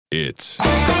It's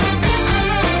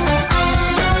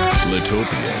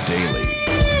Litopia Daily,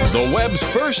 the web's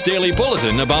first daily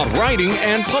bulletin about writing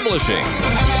and publishing.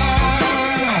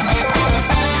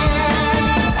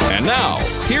 And now,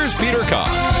 here's Peter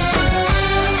Cox.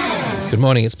 Good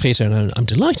morning, it's Peter, and I'm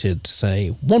delighted to say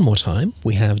one more time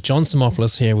we have John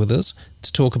Simopoulos here with us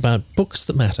to talk about books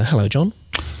that matter. Hello, John.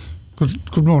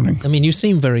 Good morning. I mean, you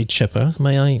seem very chipper.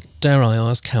 Dare I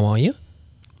ask, how are you?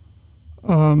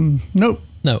 Nope.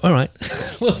 No, all right.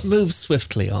 We'll move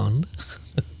swiftly on.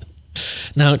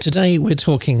 Now, today we're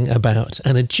talking about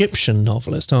an Egyptian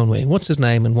novelist, aren't we? What's his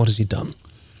name and what has he done?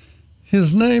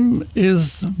 His name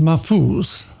is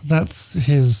Mahfouz. That's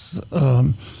his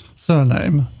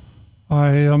surname.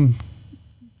 I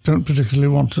don't particularly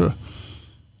want to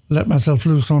let myself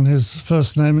loose on his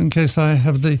first name in case I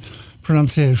have the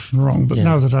pronunciation wrong. But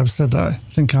now that I've said I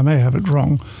think I may have it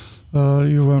wrong,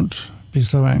 you won't be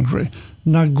so angry.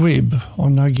 Naguib or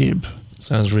Naguib.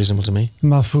 Sounds reasonable to me.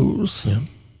 Mahfouz. Yeah.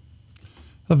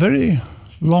 A very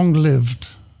long-lived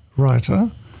writer.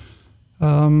 He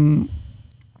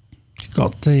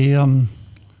got the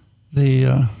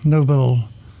Nobel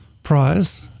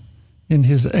Prize in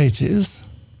his 80s.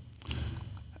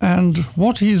 And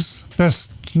what he's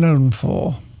best known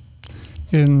for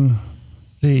in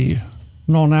the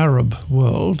non-Arab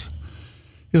world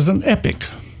is an epic,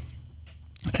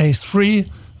 a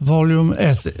 3-volume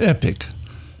epic,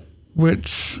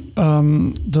 which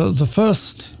the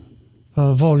first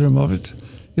volume of it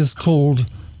is called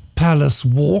Palace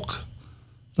Walk,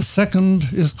 the second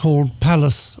is called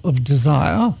Palace of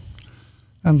Desire,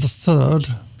 and the third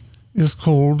is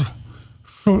called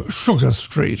Sugar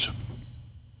Street.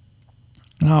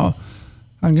 Now,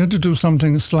 I'm going to do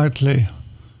something slightly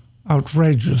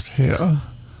outrageous here.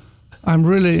 I'm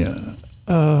really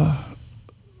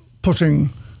putting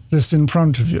this in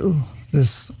front of you,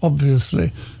 this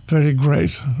obviously very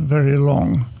great, very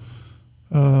long,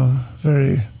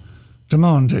 very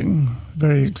demanding,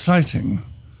 very exciting,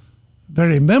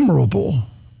 very memorable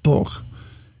book,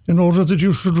 in order that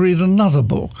you should read another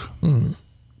book. Mm.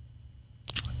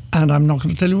 And I'm not going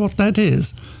to tell you what that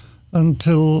is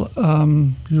until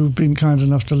you've been kind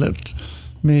enough to let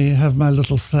me have my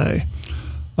little say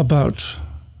about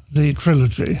the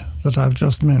trilogy that I've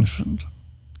just mentioned.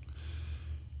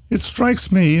 It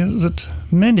strikes me that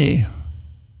many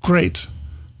great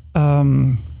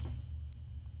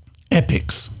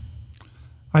epics,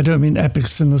 I don't mean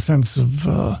epics in the sense of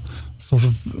sort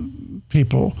of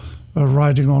people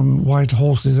riding on white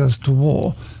horses as to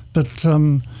war, but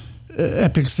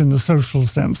epics in the social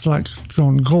sense, like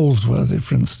John Galsworthy,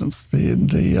 for instance,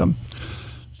 the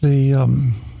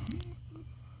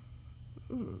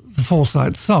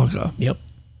Forsyte Saga. Yep.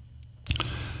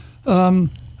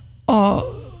 Are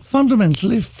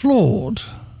fundamentally flawed.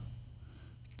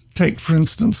 Take, for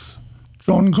instance,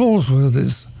 John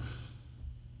Galsworthy's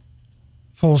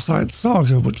Forsyte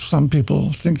Saga, which some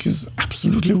people think is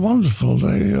absolutely wonderful.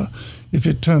 They, if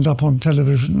it turned up on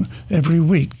television every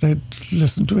week, they'd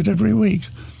listen to it every week.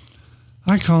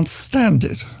 I can't stand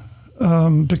it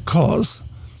because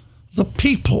the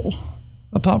people,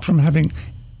 apart from having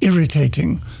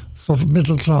irritating sort of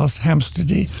middle-class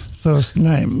Hampsteady first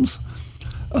names,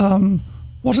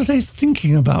 what are they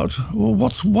thinking about?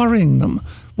 What's worrying them?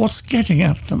 What's getting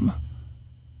at them?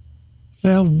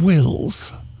 Their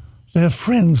wills, their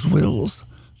friends' wills,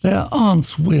 their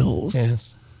aunt's wills.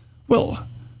 Yes. Well,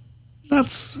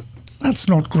 that's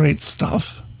not great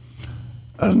stuff.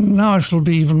 And now I shall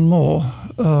be even more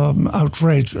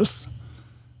outrageous.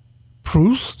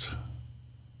 Proust,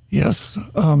 yes,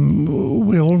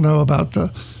 we all know about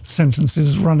the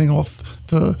sentences running on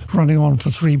for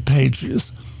 3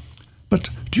 pages. But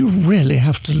do you really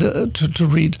have to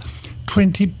read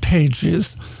 20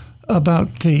 pages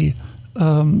about the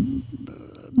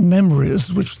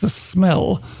memories which the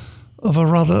smell of a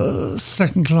rather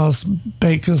second-class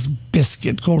baker's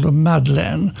biscuit called a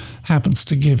Madeleine happens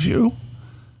to give you?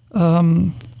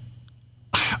 I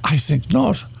think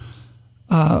not.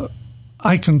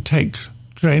 I can take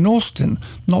Jane Austen,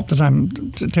 not that I'm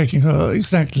taking her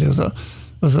exactly as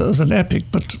an epic,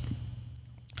 but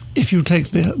if you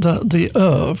take the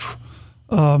oeuvre,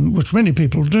 which many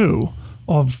people do,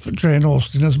 of Jane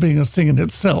Austen as being a thing in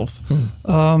itself,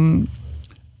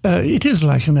 it is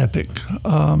like an epic.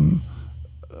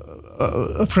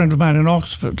 A friend of mine in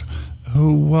Oxford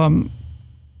who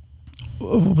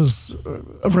was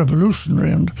a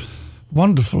revolutionary and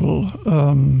wonderful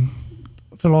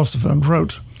philosopher and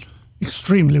wrote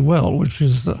extremely well, which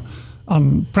is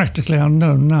practically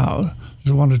unknown now.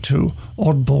 There's one or two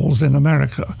oddballs in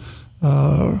America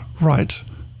write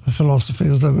philosophy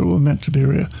as though it were meant to be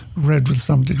read with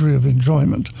some degree of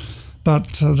enjoyment.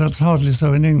 But that's hardly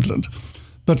so in England.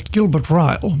 But Gilbert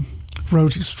Ryle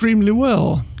wrote extremely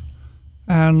well.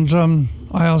 And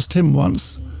I asked him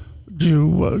once,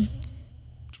 do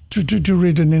you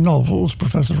read any novels,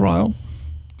 Professor Ryle?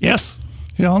 Yes,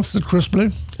 he answered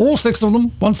crisply. All 6 of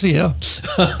them, once a year.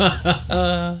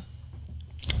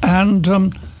 And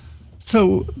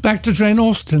so back to Jane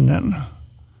Austen then.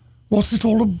 What's it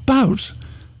all about?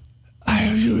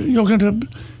 You're going to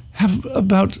have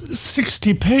about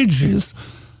 60 pages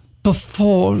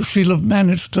before she'll have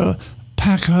managed to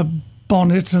pack her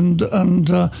bonnet and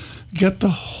get the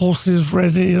horses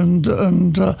ready and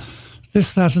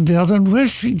this, that, and the other. And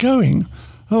where's she going?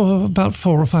 Oh, about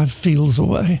 4 or 5 fields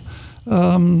away.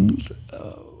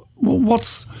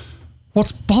 What's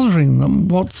bothering them?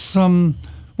 What's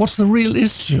the real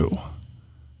issue?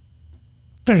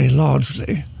 Very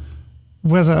largely,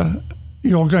 whether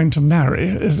you're going to marry,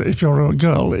 if you're a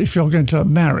girl, if you're going to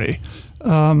marry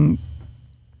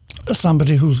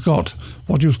somebody who's got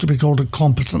what used to be called a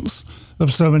competence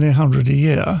of so many hundred a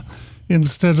year,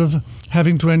 instead of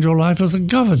having to end your life as a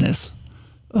governess.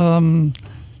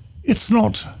 It's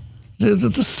not,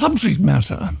 the subject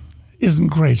matter isn't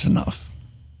great enough.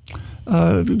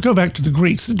 Go back to the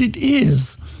Greeks, it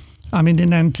is. I mean,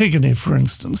 in Antigone, for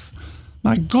instance,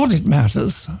 my God, it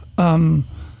matters.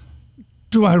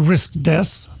 Do I risk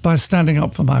death by standing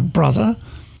up for my brother,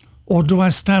 or do I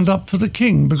stand up for the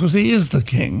king because he is the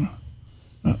king?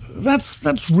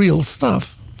 That's real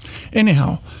stuff.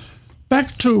 Anyhow,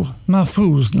 back to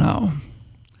Mahfouz now.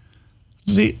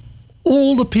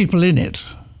 All the people in it,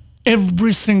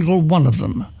 every single one of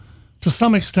them, to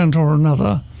some extent or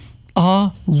another,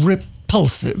 are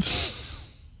repulsive.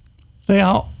 They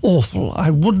are awful. I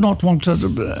would not want to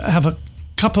have a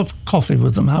cup of coffee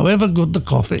with them, however good the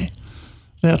coffee.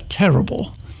 They're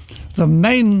terrible. The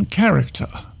main character,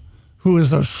 who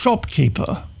is a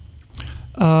shopkeeper,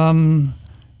 whom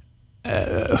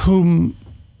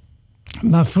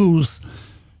Mahfouz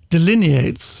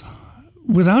delineates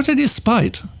without any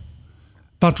spite,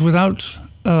 but without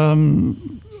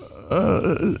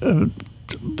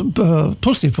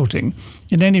pussyfooting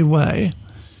in any way,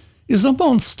 is a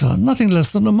monster, nothing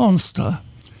less than a monster.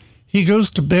 He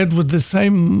goes to bed with the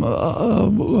same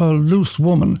loose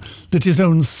woman that his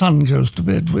own son goes to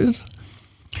bed with.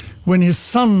 When his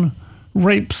son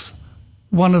rapes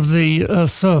one of the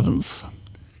servants,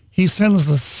 he sends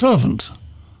the servant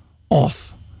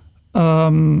off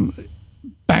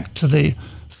back to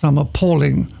some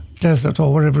appalling desert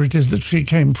or wherever it is that she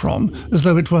came from, as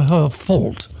though it were her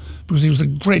fault, because he was a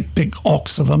great big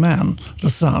ox of a man, the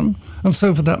son, and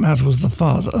so for that matter was the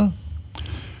father.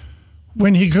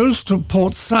 When he goes to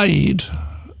Port Said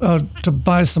to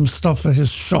buy some stuff for his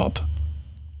shop,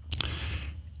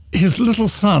 his little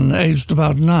son, aged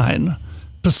about 9,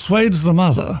 persuades the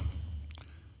mother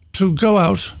to go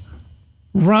out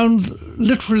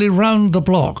literally round the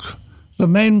block, the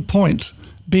main point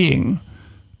being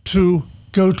to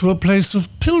go to a place of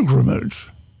pilgrimage,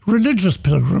 religious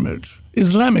pilgrimage,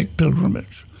 Islamic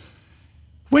pilgrimage.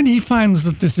 When he finds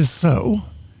that this is so,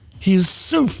 he is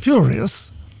so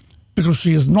furious, because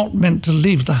she is not meant to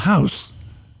leave the house,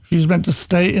 she's meant to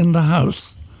stay in the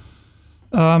house,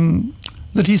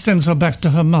 that he sends her back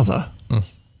to her mother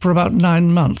for about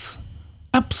 9 months.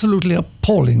 Absolutely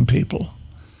appalling people.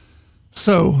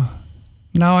 So,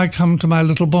 now I come to my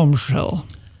little bombshell.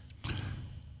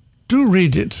 Do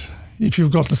read it if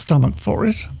you've got the stomach for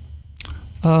it.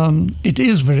 It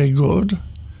is very good.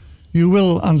 You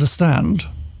will understand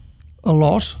a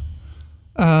lot,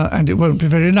 and it won't be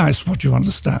very nice what you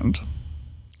understand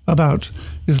about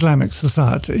Islamic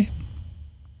society.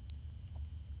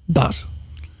 But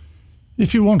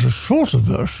if you want a shorter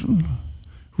version,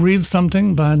 read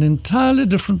something by an entirely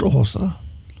different author,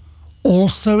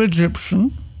 also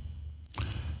Egyptian,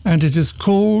 and it is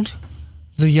called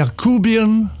The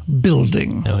Yaqubian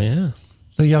Building. Oh, yeah.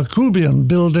 The Yaqubian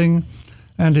Building,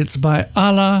 and it's by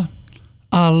Ala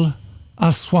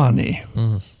al-Aswani.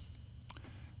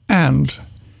 And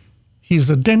he's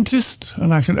a dentist,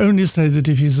 and I can only say that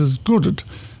if he's as good at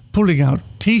pulling out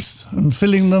teeth and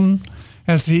filling them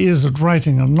as he is at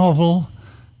writing a novel,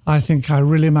 I think I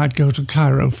really might go to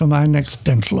Cairo for my next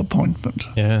dental appointment.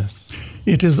 Yes.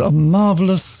 It is a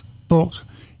marvelous book.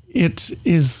 It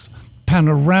is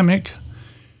panoramic.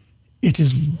 It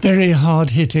is very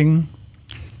hard-hitting.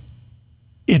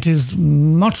 It is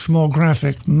much more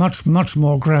graphic, much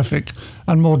more graphic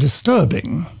and more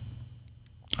disturbing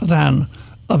than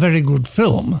a very good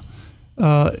film,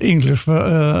 English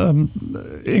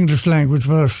language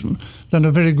version, than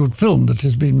a very good film that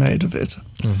has been made of it.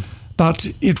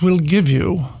 but it will give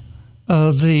you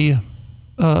the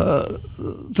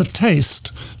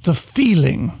taste, the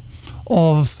feeling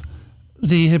of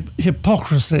the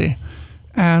hypocrisy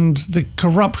and the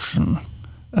corruption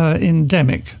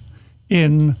endemic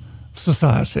in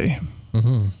society,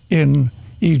 in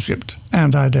Egypt,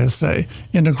 and I dare say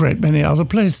in a great many other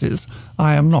places.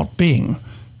 I am not being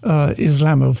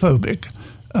Islamophobic.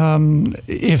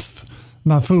 If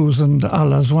Mahfouz and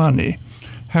Al-Aswani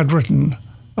had written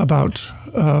about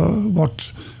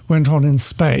what went on in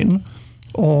Spain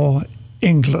or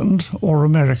England or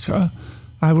America,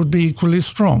 I would be equally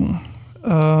strong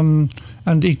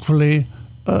and equally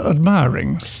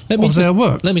admiring of their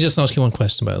work. Let me just ask you one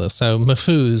question about this. So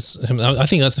Mahfouz, I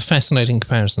think that's a fascinating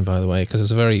comparison, by the way, because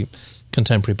it's a very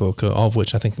contemporary book, of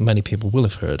which I think many people will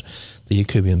have heard, The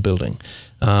Yacubian Building.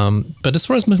 But as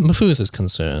far as Mahfouz is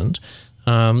concerned,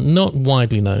 not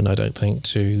widely known, I don't think,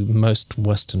 to most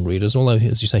Western readers, although,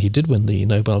 as you say, he did win the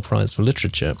Nobel Prize for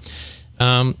Literature.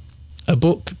 A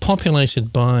book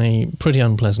populated by pretty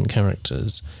unpleasant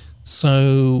characters.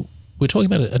 So we're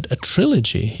talking about a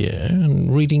trilogy here,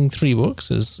 and reading 3 books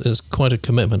is quite a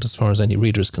commitment as far as any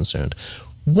reader is concerned.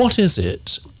 What is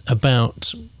it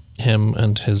about him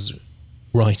and his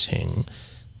writing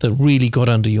that really got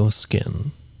under your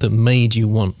skin, that made you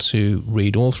want to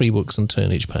read all 3 books and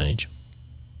turn each page?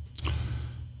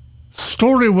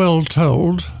 Story well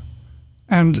told,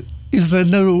 and is there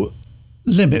no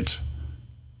limit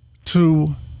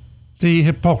to the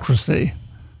hypocrisy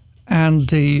and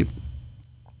the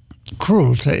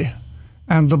cruelty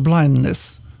and the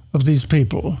blindness of these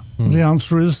people? The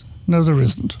answer is no, there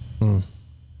isn't. And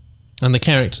the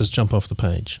characters jump off the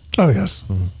page. Oh, yes.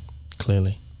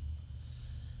 Clearly.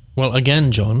 Well,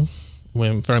 again, John,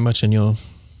 we're very much in your...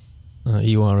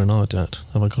 you are in our debt.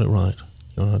 Have I got it right?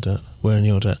 You're in our debt. We're in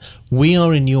your debt. We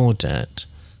are in your debt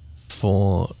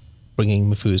for bringing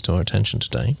Mahfouz to our attention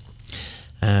today.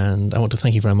 And I want to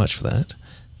thank you very much for that.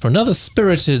 For another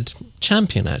spirited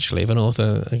champion, actually, of an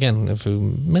author, again, of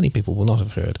whom many people will not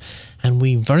have heard. And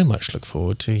we very much look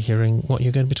forward to hearing what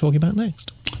you're going to be talking about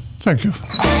next. Thank you.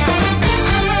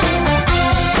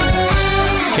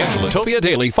 Catch Litopia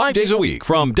Daily 5 days a week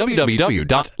from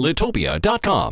www.litopia.com.